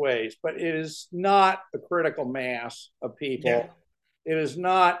various ways, but it is not the critical mass of people. Yeah. It is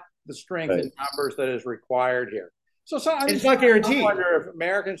not the strength in numbers that is required here. So I mean, It's not guaranteed. I wonder if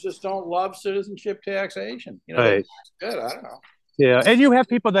Americans just don't love citizenship taxation. Right. That's good. I don't know. Yeah, and you have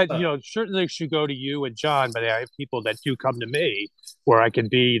people that certainly should go to you and John, but I have people that do come to me where I can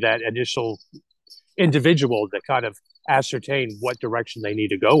be that initial individual that kind of ascertain what direction they need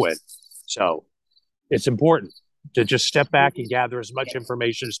to go in. So it's important to just step back and gather as much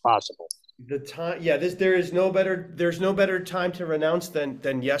information as possible. The time, yeah, there's no better time to renounce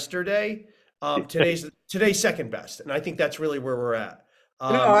than yesterday. Today's second best, and I think that's really where we're at.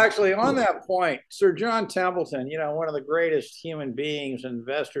 Actually, on that point, Sir John Templeton, one of the greatest human beings and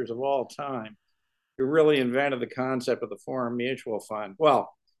investors of all time, who really invented the concept of the foreign mutual fund.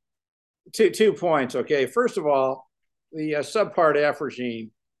 Well, two points. Okay, first of all, the subpart F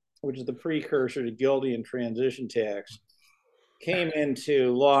regime, which is the precursor to Gildian transition tax, came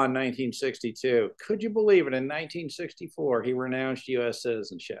into law in 1962. Could you believe it? In 1964, he renounced U.S.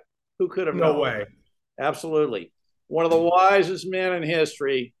 citizenship. Who could have known? No way. Absolutely. One of the wisest men in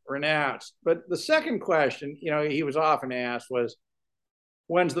history renounced. But the second question, he was often asked was,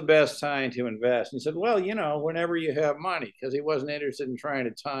 when's the best time to invest? And he said, well, whenever you have money, because he wasn't interested in trying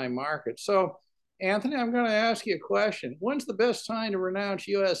to time markets. So, Anthony, I'm going to ask you a question. When's the best time to renounce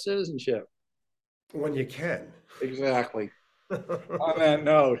U.S. citizenship? When you can. Exactly. On that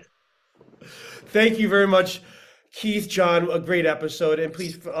note. Thank you very much, Keith, John, a great episode. And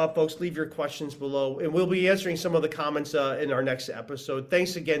please, folks, leave your questions below. And we'll be answering some of the comments in our next episode.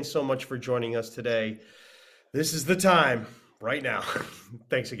 Thanks again so much for joining us today. This is the time right now.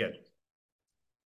 Thanks again.